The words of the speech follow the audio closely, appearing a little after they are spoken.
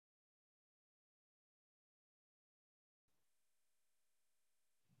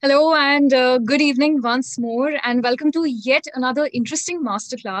Hello and good evening once more, and welcome to yet another interesting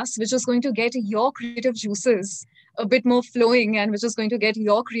masterclass, which is going to get your creative juices a bit more flowing and which is going to get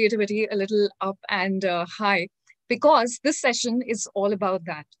your creativity a little up and high, because this session is all about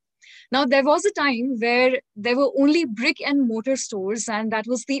that. Now, there was a time where there were only brick and mortar stores, and that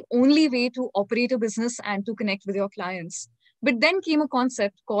was the only way to operate a business and to connect with your clients. But then came a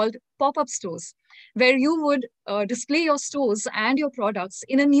concept called pop up stores, where you would display your stores and your products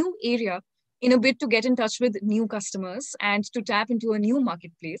in a new area in a bid to get in touch with new customers and to tap into a new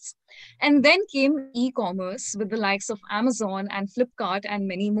marketplace. And then came e commerce with the likes of Amazon and Flipkart and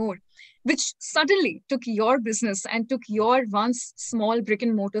many more, which suddenly took your business and took your once small brick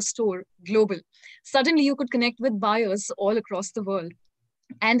and mortar store global. Suddenly, you could connect with buyers all across the world.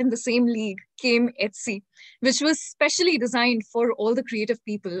 And in the same league came Etsy, which was specially designed for all the creative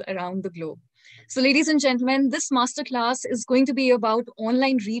people around the globe. So, ladies and gentlemen, this masterclass is going to be about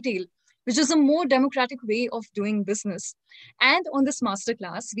online retail, which is a more democratic way of doing business. And on this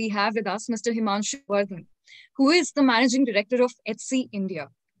masterclass, we have with us Mr. Himanshu Vardhan, who is the managing director of Etsy India.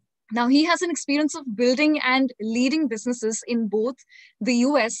 Now, he has an experience of building and leading businesses in both the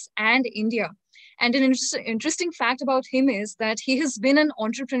US and India. And an interesting fact about him is that he has been an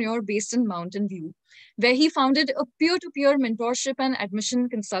entrepreneur based in Mountain View, where he founded a peer to peer mentorship and admission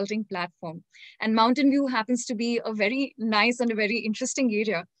consulting platform. And Mountain View happens to be a very nice and a very interesting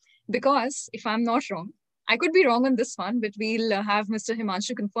area because, if I'm not wrong, I could be wrong on this one, but we'll have Mr.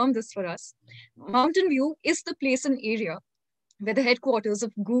 Himanshu confirm this for us. Mountain View is the place and area where the headquarters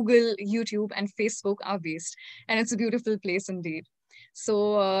of Google, YouTube, and Facebook are based. And it's a beautiful place indeed. So,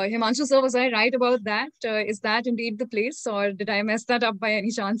 Himanshu sir, was I right about that? Is that indeed the place, or did I mess that up by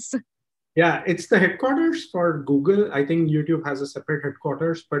any chance? Yeah, it's the headquarters for Google. I think YouTube has a separate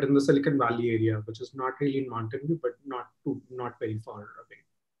headquarters, but in the Silicon Valley area, which is not really in Mountain View, but not very far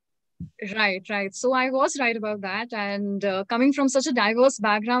away. Right, right. So I was right about that. And coming from such a diverse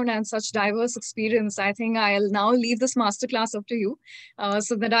background and such diverse experience, I think I'll now leave this masterclass up to you.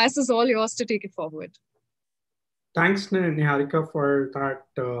 So the dice is all yours to take it forward. Thanks, Niharika, for that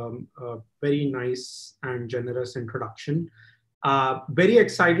very nice and generous introduction. Very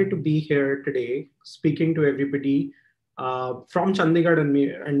excited to be here today, speaking to everybody from Chandigarh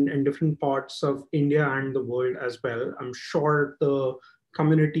and different parts of India and the world as well. I'm sure the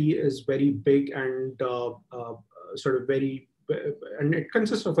community is very big and sort of very, and it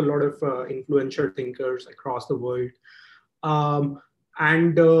consists of a lot of influential thinkers across the world.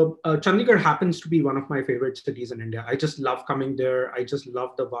 And Chandigarh happens to be one of my favorite cities in India. I just love coming there. I just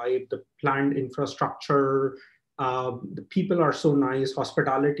love the vibe, the planned infrastructure. The people are so nice.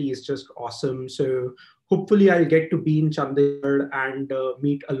 Hospitality is just awesome. So hopefully I'll get to be in Chandigarh and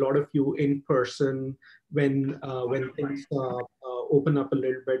meet a lot of you in person when things open up a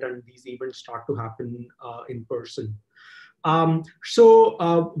little bit and these events start to happen in person.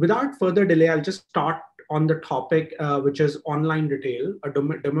 So without further delay, I'll just start on the topic, which is online retail, a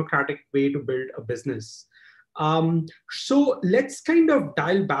democratic way to build a business. So let's kind of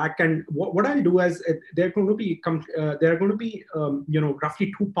dial back, and what I'll do is there are going to be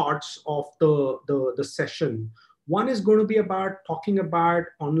roughly two parts of the session. One is going to be about talking about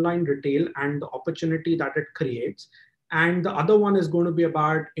online retail and the opportunity that it creates, and the other one is going to be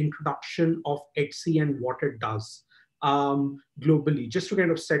about introduction of Etsy and what it does globally, just to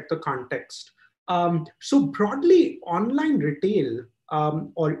kind of set the context. So broadly, online retail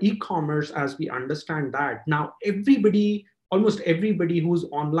or e-commerce, as we understand that now, almost everybody who's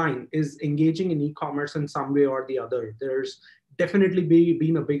online is engaging in e-commerce in some way or the other. There's definitely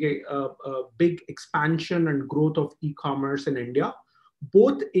been a big expansion and growth of e-commerce in India,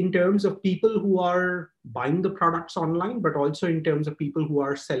 both in terms of people who are buying the products online, but also in terms of people who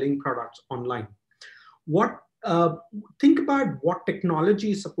are selling products online. Think about what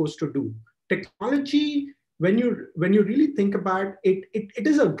technology is supposed to do. Technology, when you really think about it, it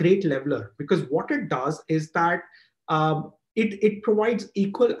is a great leveler, because what it does is that it provides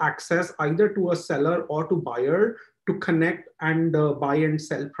equal access either to a seller or to buyer to connect and buy and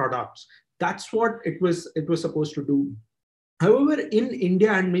sell products. That's what it was supposed to do. However, in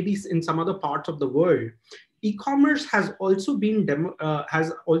India and maybe in some other parts of the world, e-commerce has also been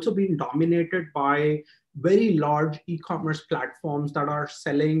dominated by very large e-commerce platforms that are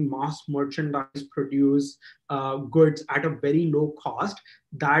selling mass merchandise produce goods at a very low cost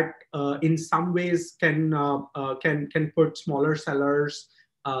that in some ways can put smaller sellers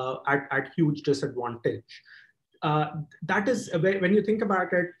at huge disadvantage. That is, when you think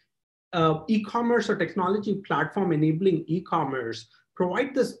about it, e-commerce or technology platform enabling e-commerce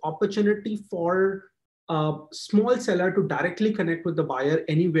provide this opportunity for a small seller to directly connect with the buyer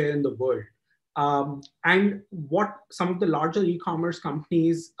anywhere in the world. And what some of the larger e-commerce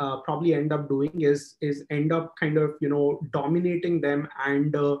companies probably end up doing is end up kind of dominating them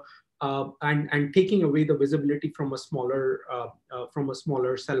and taking away the visibility from a smaller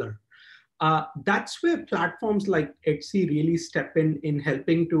seller. That's where platforms like Etsy really step in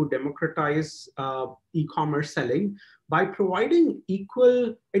helping to democratize e-commerce selling by providing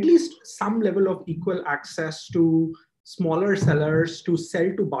equal, at least some level of equal access to smaller sellers to sell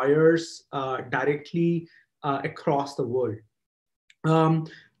to buyers directly across the world. Um,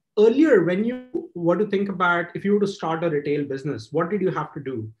 Earlier, when you were to think about if you were to start a retail business, what did you have to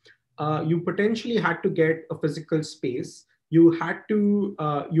do? You potentially had to get a physical space. You had to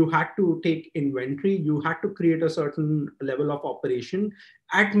take inventory. You had to create a certain level of operation.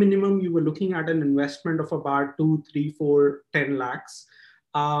 At minimum, you were looking at an investment of about 2, 3, 4, 10 lakhs.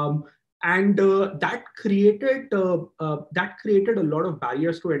 Um, and that created a lot of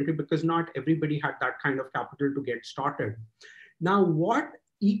barriers to entry because not everybody had that kind of capital to get started. Now, what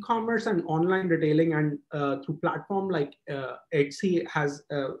e-commerce and online retailing and through platform like Etsy has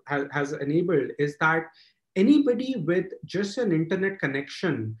enabled is that anybody with just an internet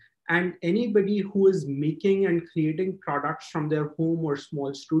connection and anybody who is making and creating products from their home or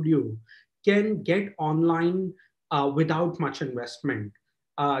small studio can get online without much investment.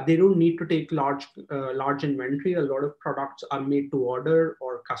 They don't need to take large inventory. A lot of products are made to order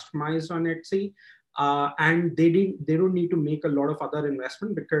or customized on Etsy, and they don't need to make a lot of other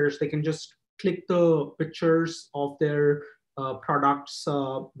investment because they can just click the pictures of their products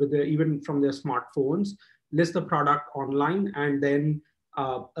even from their smartphones, list the product online, and then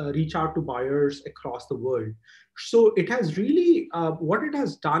reach out to buyers across the world. So it has really what it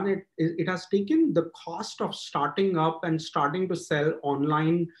has done, it has taken the cost of starting up and starting to sell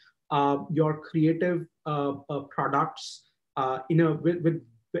online your creative products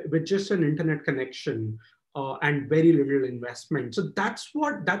with just an internet connection and very little investment. So that's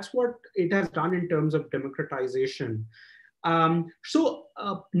what it has done in terms of democratization. Now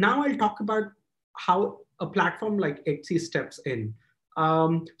I'll talk about how a platform like Etsy steps in.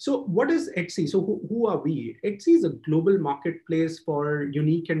 So what is Etsy? So who are we? Etsy is a global marketplace for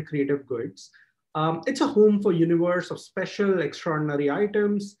unique and creative goods. It's a home for universe of special, extraordinary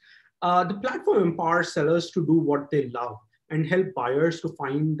items. The platform empowers sellers to do what they love and help buyers to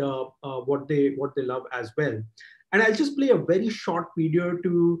find what they love as well. And I'll just play a very short video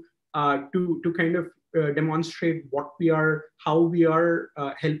to kind of demonstrate how we are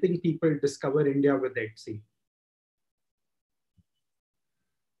helping people discover India with Etsy.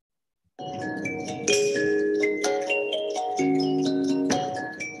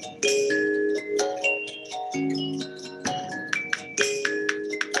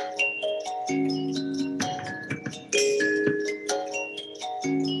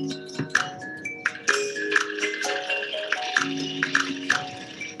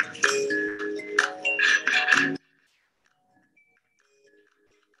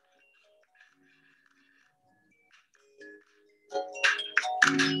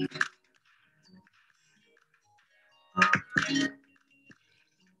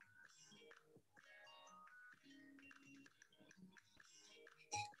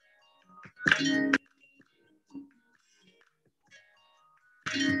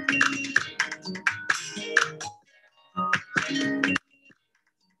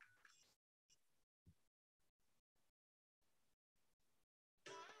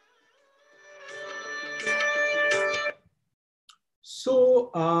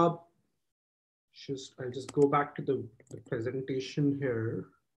 So I'll just go back to the presentation here.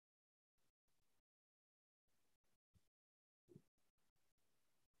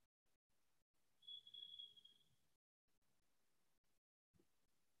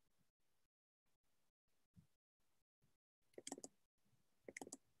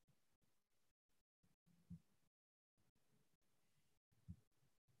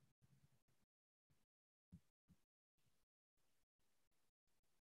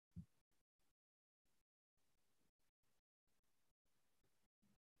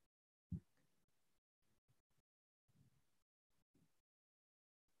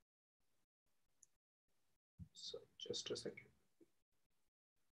 So just a second.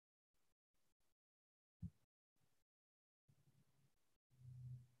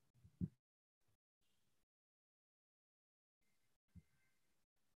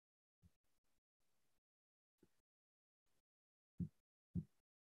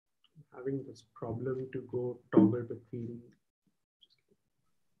 Having this problem to go toggle between.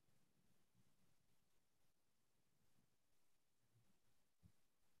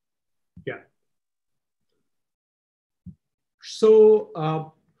 Yeah. So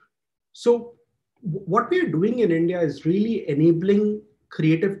what we are doing in India is really enabling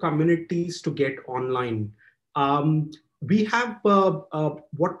creative communities to get online. We have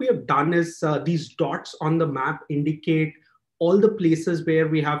what we have done is these dots on the map indicate all the places where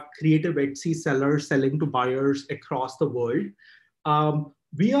we have creative Etsy sellers selling to buyers across the world.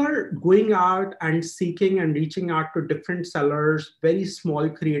 We are going out and seeking and reaching out to different sellers, very small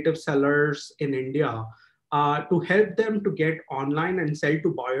creative sellers in India, to help them to get online and sell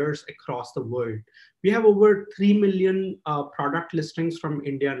to buyers across the world. We have over 3 million product listings from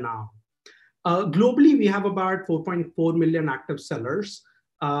India now. Globally, we have about 4.4 million active sellers,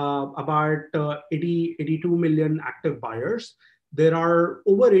 about 82 million active buyers. There are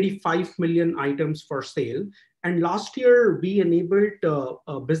over 85 million items for sale. And last year, we enabled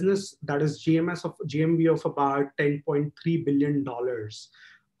a business that is GMV of about $10.3 billion.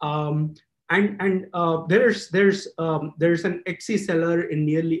 There's an Etsy seller in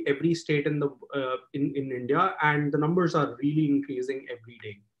nearly every state in India, and the numbers are really increasing every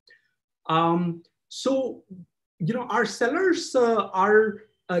day. So, our sellers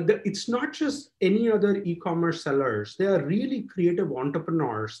it's not just any other e-commerce sellers. They are really creative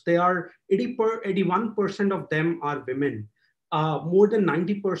entrepreneurs. They are 81% of them are women. More than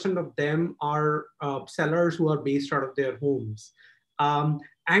 90% of them are sellers who are based out of their homes.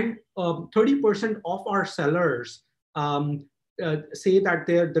 And 30% of our sellers say that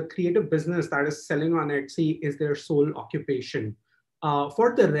the creative business that is selling on Etsy is their sole occupation.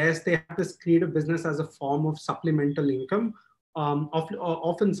 For the rest, they have this creative business as a form of supplemental income,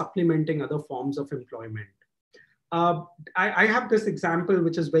 often supplementing other forms of employment. I have this example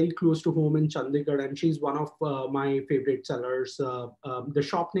which is very close to home in Chandigarh, and she's one of my favorite sellers. The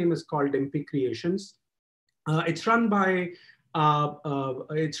shop name is called Dimpy Creations. It's run by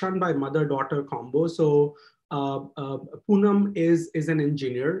mother-daughter combo. So Poonam is an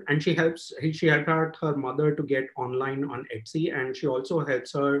engineer, and she helped out her mother to get online on Etsy, and she also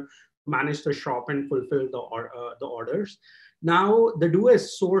helps her manage the shop and fulfill the orders. Now, the duo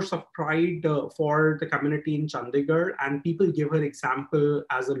is source of pride for the community in Chandigarh, and people give her example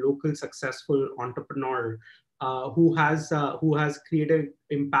as a local successful entrepreneur who has created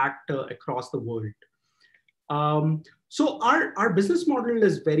impact across the world. So our business model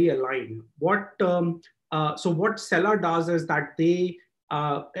is very aligned. What Seller does is that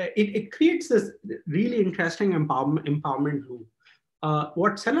it creates this really interesting empowerment loop.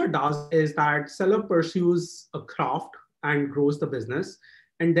 What Seller does is that Seller pursues a craft and grows the business,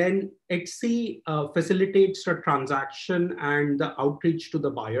 and then Etsy facilitates the transaction and the outreach to the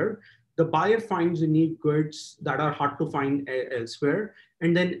buyer. The buyer finds unique goods that are hard to find elsewhere,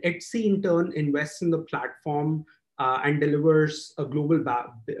 and then Etsy in turn invests in the platform and delivers a global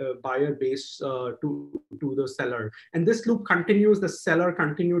buyer base to the seller. And this loop continues. The seller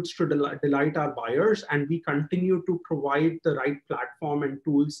continues to delight our buyers, and we continue to provide the right platform and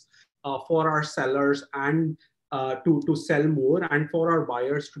tools for our sellers and to sell more, and for our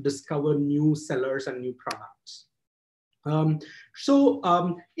buyers to discover new sellers and new products. In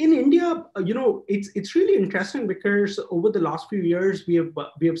India, it's really interesting because over the last few years, we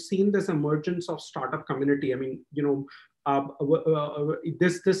have seen this emergence of startup community. I mean,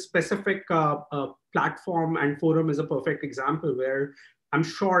 this specific platform and forum is a perfect example where I'm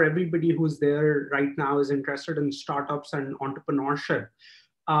sure everybody who's there right now is interested in startups and entrepreneurship.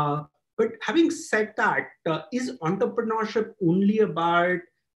 But having said that, is entrepreneurship only about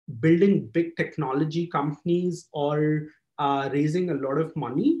building big technology companies or raising a lot of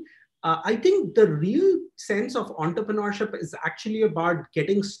money? I think the real sense of entrepreneurship is actually about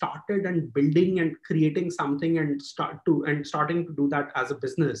getting started and building and creating something and starting to do that as a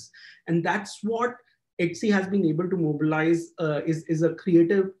business. And that's what Etsy has been able to mobilize is a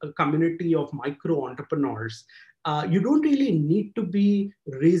creative community of micro entrepreneurs. You don't really need to be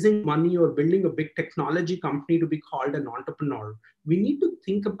raising money or building a big technology company to be called an entrepreneur. We need to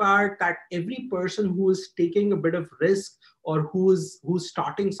think about that every person who is taking a bit of risk or who's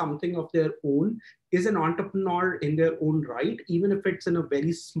starting something of their own is an entrepreneur in their own right, even if it's in a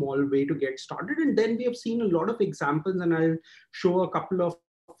very small way to get started. And then we have seen a lot of examples, and I'll show a couple of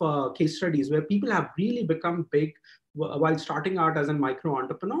case studies where people have really become big while starting out as a micro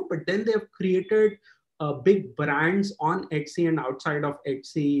entrepreneur, but then they have created big brands on Etsy and outside of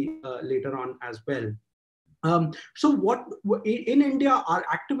Etsy later on as well. So in India, our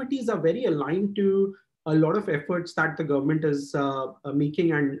activities are very aligned to a lot of efforts that the government is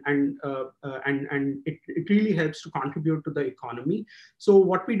making, and it really helps to contribute to the economy. So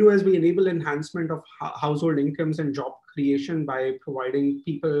what we do is we enable enhancement of household incomes and job creation by providing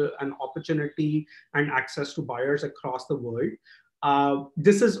people an opportunity and access to buyers across the world.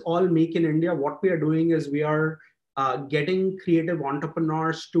 This is all Make in India. What we are doing is we are getting creative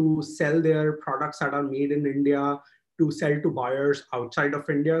entrepreneurs to sell their products that are made in India, to sell to buyers outside of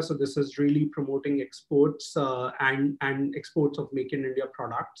India. So this is really promoting exports and exports of Make in India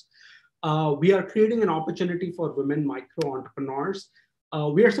products. We are creating an opportunity for women micro entrepreneurs.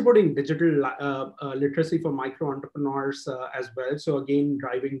 We are supporting digital literacy for micro entrepreneurs as well. So again,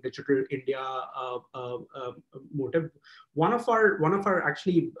 driving digital India motive. One of our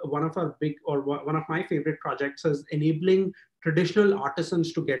big, or one of my favorite projects is enabling traditional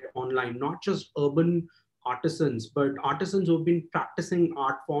artisans to get online, not just urban artisans, but artisans who've been practicing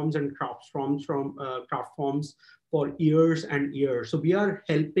art forms and craft forms for years and years. So we are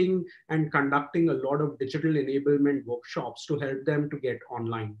helping and conducting a lot of digital enablement workshops to help them to get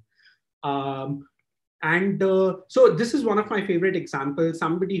online. So this is one of my favorite examples,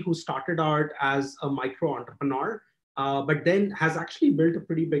 somebody who started out as a micro entrepreneur, but then has actually built a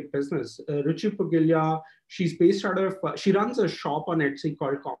pretty big business. Ruchi Puglia, she's based out of, she runs a shop on Etsy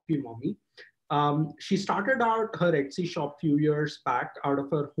called Coffee Mommy. She started out her Etsy shop a few years back out of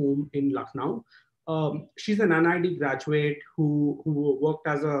her home in Lucknow. She's an NID graduate who worked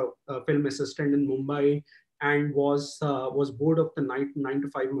as a film assistant in Mumbai and was bored of the 9 to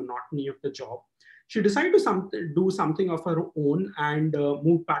 5 monotony of the job. She decided to do something of her own and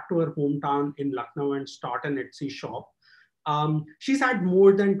moved back to her hometown in Lucknow and start an Etsy shop. She's had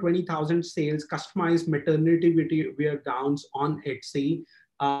more than 20,000 sales, customized maternity wear gowns on Etsy,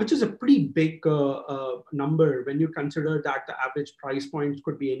 which is a pretty big number when you consider that the average price points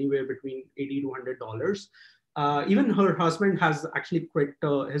could be anywhere between $80 to $100. Even her husband has actually quit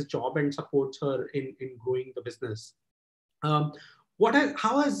his job and supports her in growing the business. How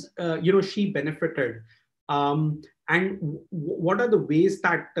has she benefited? And what are the ways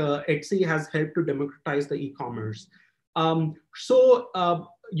that Etsy has helped to democratize the e-commerce? One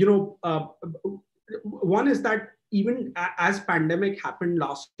is that even as pandemic happened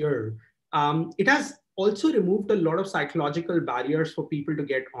last year, it has also removed a lot of psychological barriers for people to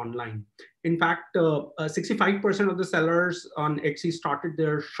get online. In fact, 65% of the sellers on Etsy started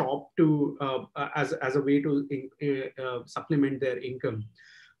their shop to as a way to supplement their income.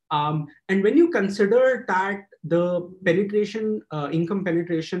 And when you consider that the penetration, income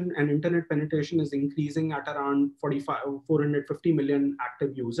penetration and internet penetration is increasing at around 450 million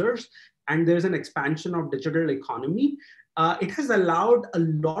active users, and there's an expansion of digital economy, it has allowed a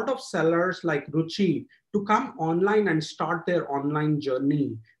lot of sellers like Ruchi to come online and start their online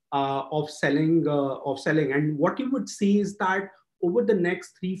journey of selling. And what you would see is that over the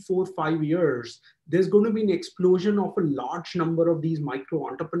next 3, 4, 5 years, there's going to be an explosion of a large number of these micro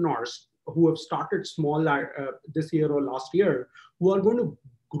entrepreneurs who have started small this year or last year, who are going to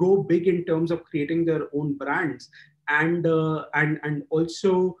grow big in terms of creating their own brands and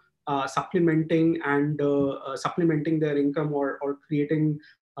also supplementing their income or creating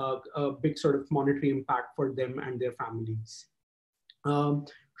a big sort of monetary impact for them and their families.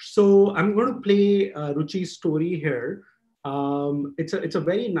 So I'm going to play Ruchi's story here. It's a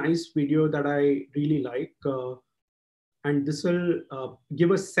very nice video that I really like, and this will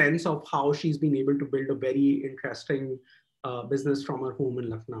give a sense of how she's been able to build a very interesting business from her home in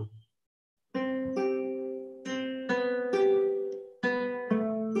Lucknow.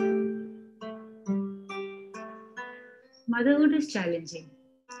 Motherhood is challenging.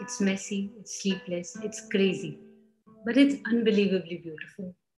 It's messy, it's sleepless, it's crazy, but it's unbelievably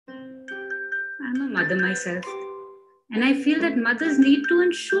beautiful. I'm a mother myself, and I feel that mothers need to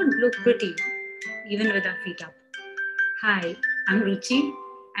and should look pretty, even with our feet up. Hi, I'm Ruchi,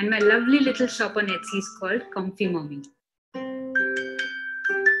 and my lovely little shop on Etsy is called Comfy Mommy.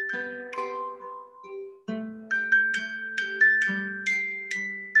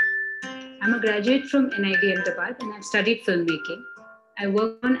 I'm a graduate from NID Ahmedabad, and I've studied filmmaking. I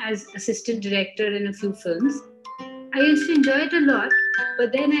work on as assistant director in a few films. I used to enjoy it a lot,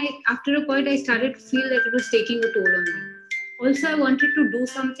 but then after a point, I started to feel that it was taking a toll on me. Also, I wanted to do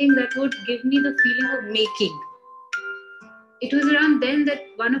something that would give me the feeling of making. It was around then that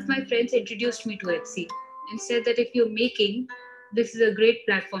one of my friends introduced me to Etsy and said that if you're making, this is a great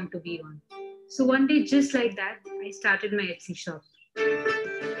platform to be on. So one day, just like that, I started my Etsy shop.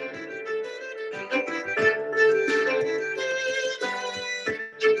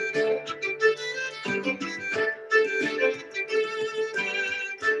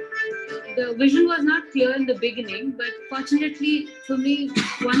 the vision was not clear in the beginning, but fortunately for me,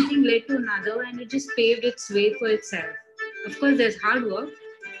 one thing led to another and it just paved its way for itself. Of course, there's hard work,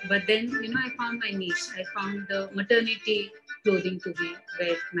 but then, I found my niche. I found the maternity clothing to be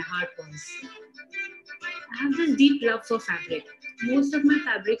where my heart was. I have this deep love for fabric. Most of my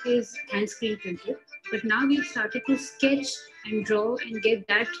fabric is hand screen printed, but now we've started to sketch and draw and get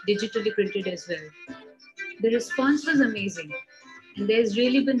that digitally printed as well. The response was amazing, and there's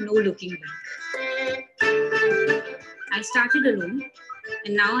really been no looking back. I started alone,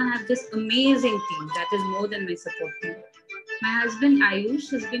 and now I have this amazing team that is more than my support team. My husband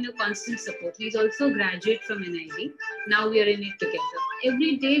Ayush has been a constant support. He's also a graduate from NID. Now we are in it together.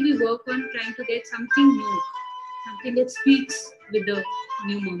 Every day we work on trying to get something new, something that speaks with the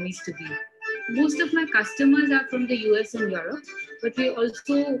new mummies to be. Most of my customers are from the US and Europe, but we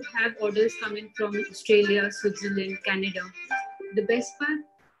also have orders coming from Australia, Switzerland, Canada. The best part,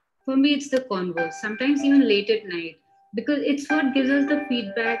 for me, it's the convos, sometimes even late at night, because it's what gives us the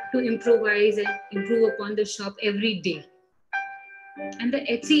feedback to improvise and improve upon the shop every day. And the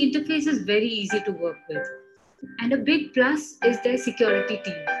Etsy interface is very easy to work with. And a big plus is their security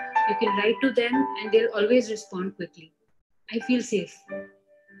team. You can write to them and they'll always respond quickly. I feel safe.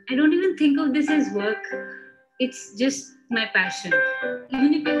 I don't even think of this as work. It's just my passion.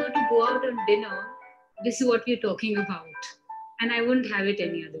 Even if I were to go out on dinner, this is what we're talking about. And I wouldn't have it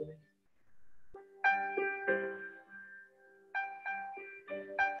any other way.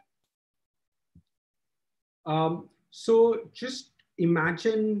 So just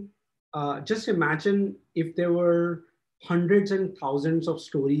imagine if there were hundreds and thousands of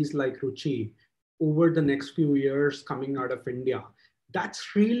stories like Ruchi over the next few years coming out of India.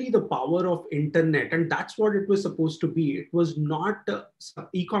 That's really the power of internet, and that's what it was supposed to be. It was not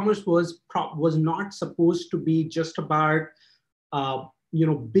e-commerce was not supposed to be just about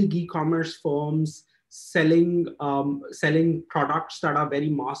big e-commerce firms selling products that are very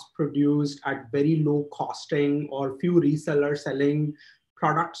mass produced at very low costing, or few resellers selling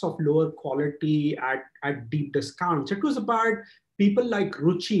products of lower quality at deep discounts. It was about people like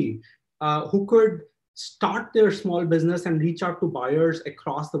Ruchi who could start their small business and reach out to buyers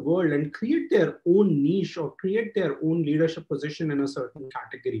across the world and create their own niche or create their own leadership position in a certain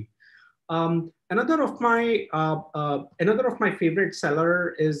category. Another of my favorite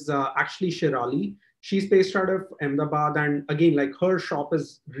seller is actually Shirali. She's based out of Ahmedabad, and again, like, her shop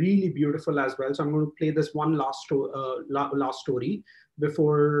is really beautiful as well. So I'm going to play this one last story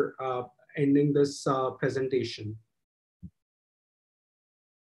before ending this presentation.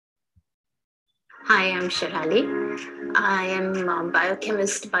 Hi, I'm Shirali. I am a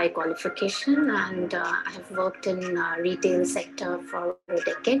biochemist by qualification, and I have worked in retail sector for a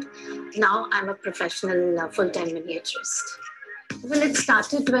decade. Now I'm a professional full-time miniaturist. Well, it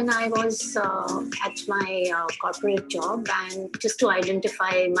started when I was at my corporate job, and just to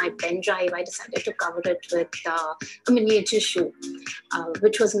identify my pen drive, I decided to cover it with a miniature shoe,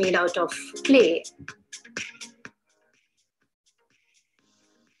 which was made out of clay.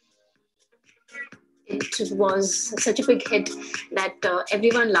 It was such a big hit that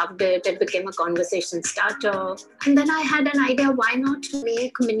everyone loved it. It became a conversation starter. And then I had an idea, why not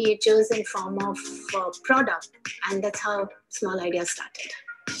make miniatures in form of product? And that's how Small Idea started.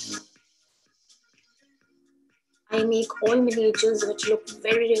 I make all miniatures which look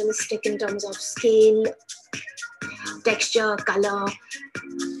very realistic in terms of scale, texture, color.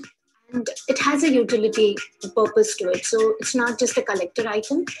 And it has a utility purpose to it. So it's not just a collector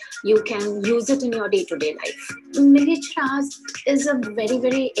item. You can use it in your day-to-day life. Miniature art is a very,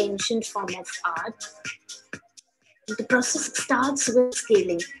 very ancient form of art. The process starts with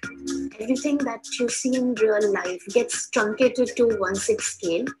scaling. Everything that you see in real life gets truncated to 1/6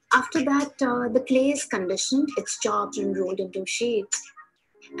 scale. After that, the clay is conditioned, it's chopped and rolled into sheets.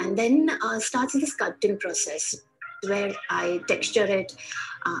 And then starts the sculpting process, where I texture it,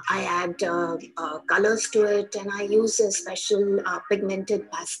 I add colors to it, and I use a special pigmented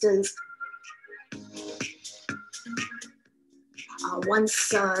pastels. Once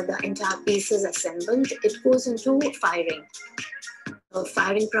the entire piece is assembled, it goes into firing. The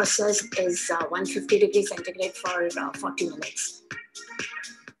firing process is 150 degrees centigrade for 40 minutes.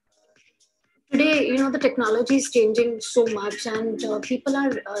 Today, the technology is changing so much, and people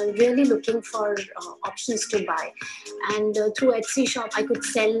are really looking for options to buy. And through Etsy shop, I could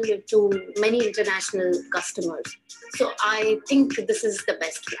sell to many international customers. So I think this is the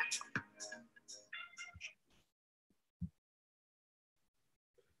best platform.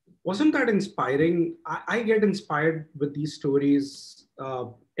 Wasn't that inspiring? I get inspired with these stories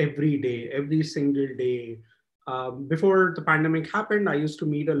every day, every single day. Before the pandemic happened, I used to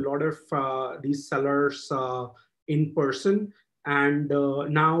meet a lot of these sellers in person. And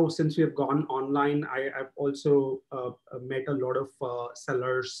now, since we have gone online, I've also met a lot of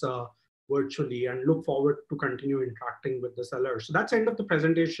sellers virtually, and look forward to continue interacting with the sellers. So that's the end of the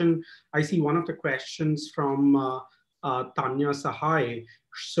presentation. I see one of the questions from Tanya Sahai.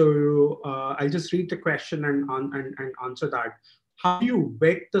 So I'll just read the question and answer that. How do you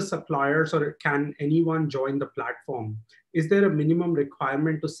vet the suppliers, or can anyone join the platform? Is there a minimum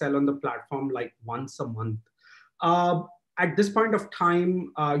requirement to sell on the platform, like once a month? At this point of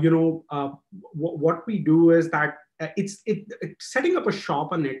time, what we do is that setting up a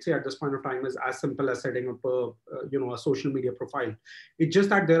shop on Etsy at this point of time is as simple as setting up a social media profile. It's just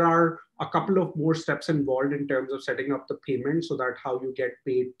that there are a couple of more steps involved in terms of setting up the payment, so that how you get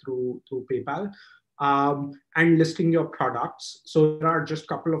paid through PayPal, and listing your products. So there are just a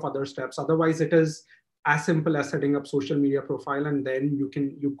couple of other steps. Otherwise, it is as simple as setting up social media profile, and then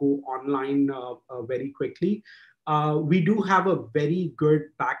you go online very quickly. We do have a very good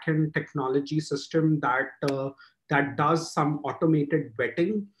backend technology system that does some automated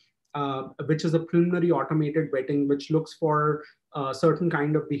vetting, which is a preliminary automated vetting, which looks for certain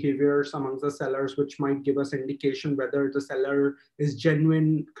kind of behaviors amongst the sellers, which might give us indication whether the seller is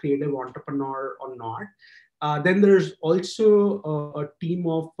genuine creative entrepreneur or not. Then there's also a team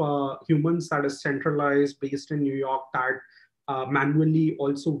of humans that is centralized, based in New York, that manually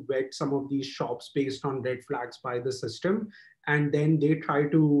also vet some of these shops based on red flags by the system. And then they try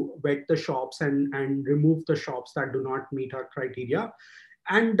to vet the shops and remove the shops that do not meet our criteria.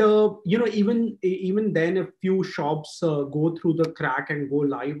 And even then, if few shops go through the crack and go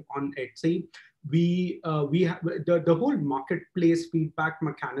live on Etsy, we have the whole marketplace feedback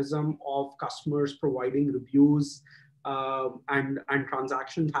mechanism of customers providing reviews and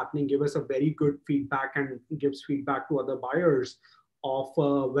transactions happening give us a very good feedback, and gives feedback to other buyers of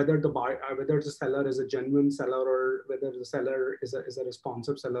whether the seller is a genuine seller, or whether the seller is a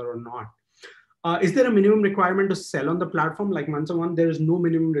responsive seller or not. Is there a minimum requirement to sell on the platform? Like once a month, there is no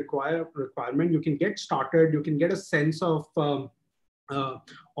minimum requirement. You can get started. You can get a sense of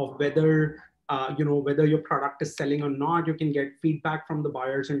whether whether your product is selling or not. You can get feedback from the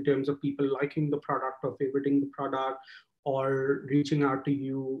buyers in terms of people liking the product or favoriting the product, or reaching out to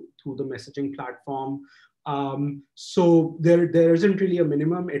you through the messaging platform. So there isn't really a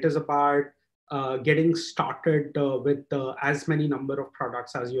minimum. It is about getting started with as many number of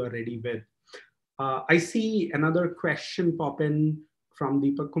products as you are ready with. I see another question pop in from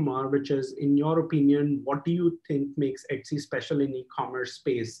Deepak Kumar, which is, in your opinion, what do you think makes Etsy special in e-commerce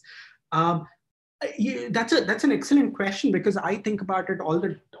space? That's an excellent question, because I think about it all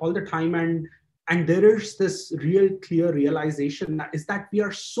the time, and there is this real clear realization that we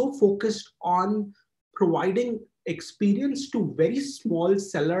are so focused on providing experience to very small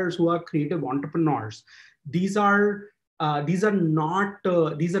sellers who are creative entrepreneurs. These are not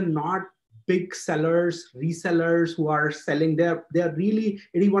big sellers, resellers who are selling. They're really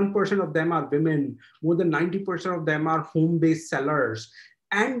 81% of them are women. More than 90% of them are home-based sellers,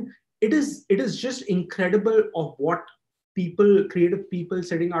 and it is just incredible of what creative people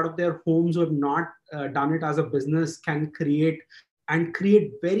sitting out of their homes who have not done it as a business can create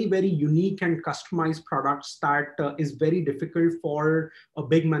very, very unique and customized products that is very difficult for a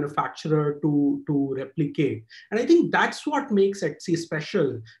big manufacturer to replicate. And I think that's what makes Etsy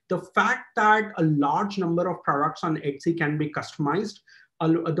special. The fact that a large number of products on Etsy can be customized,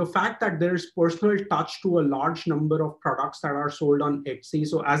 the fact that there's personal touch to a large number of products that are sold on Etsy.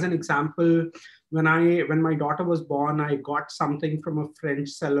 So as an example, when my daughter was born, I got something from a French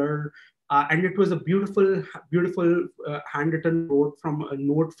seller, and it was a beautiful handwritten note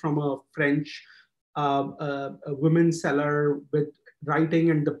from a French women seller with writing,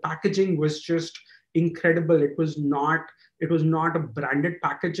 and the packaging was just incredible. It was not a branded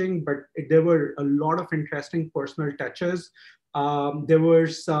packaging, but there were a lot of interesting personal touches. There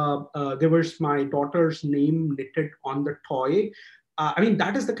was my daughter's name knitted on the toy. I mean,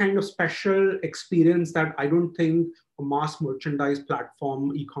 that is the kind of special experience that I don't think a mass merchandise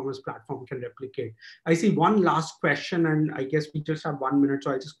platform, e-commerce platform can replicate. I see one last question, and I guess we just have 1 minute,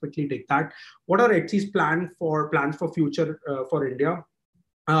 so I just quickly take that. What are Etsy's plans for future for India?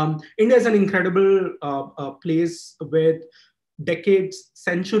 India is an incredible place with decades,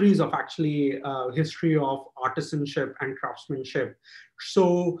 centuries of actually history of artisanship and craftsmanship.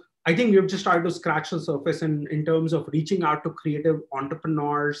 So I think we've just started to scratch the surface in terms of reaching out to creative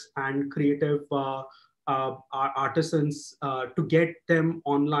entrepreneurs and creative our artisans to get them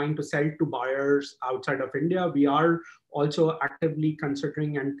online to sell to buyers outside of India. We are also actively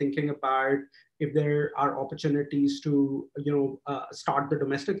considering and thinking about if there are opportunities to start the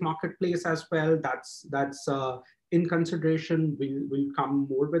domestic marketplace as well. That's in consideration. We'll come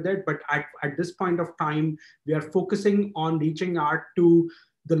more with it, but at this point of time, we are focusing on reaching out to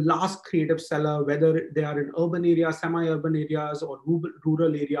the last creative seller, whether they are in urban areas, semi-urban areas, or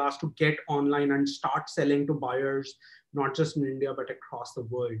rural areas, to get online and start selling to buyers, not just in India, but across the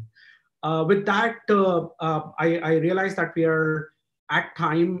world. With that, I realize that we are at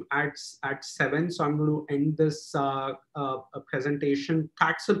time at 7, so I'm going to end this presentation.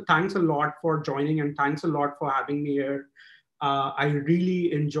 Thanks a lot for joining, and thanks a lot for having me here. I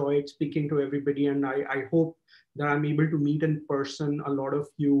really enjoyed speaking to everybody, and I hope that I'm able to meet in person a lot of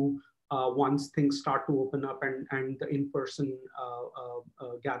you once things start to open up and the in-person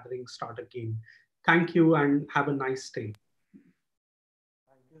gatherings start again. Thank you and have a nice day.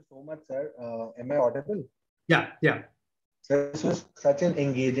 Thank you so much, sir. Am I audible? Yeah. So this was such an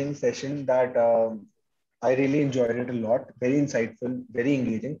engaging session that I really enjoyed it a lot. Very insightful, very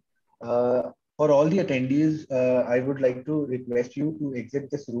engaging. For all the attendees, I would like to request you to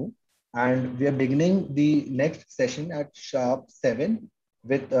exit this room. And we are beginning the next session at sharp 7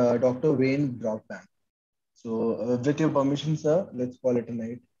 with Dr. Wayne Brockbank. So with your permission, sir, let's call it a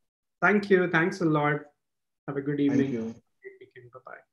night. Thank you. Thanks a lot. Have a good evening. Thank you. Bye-bye.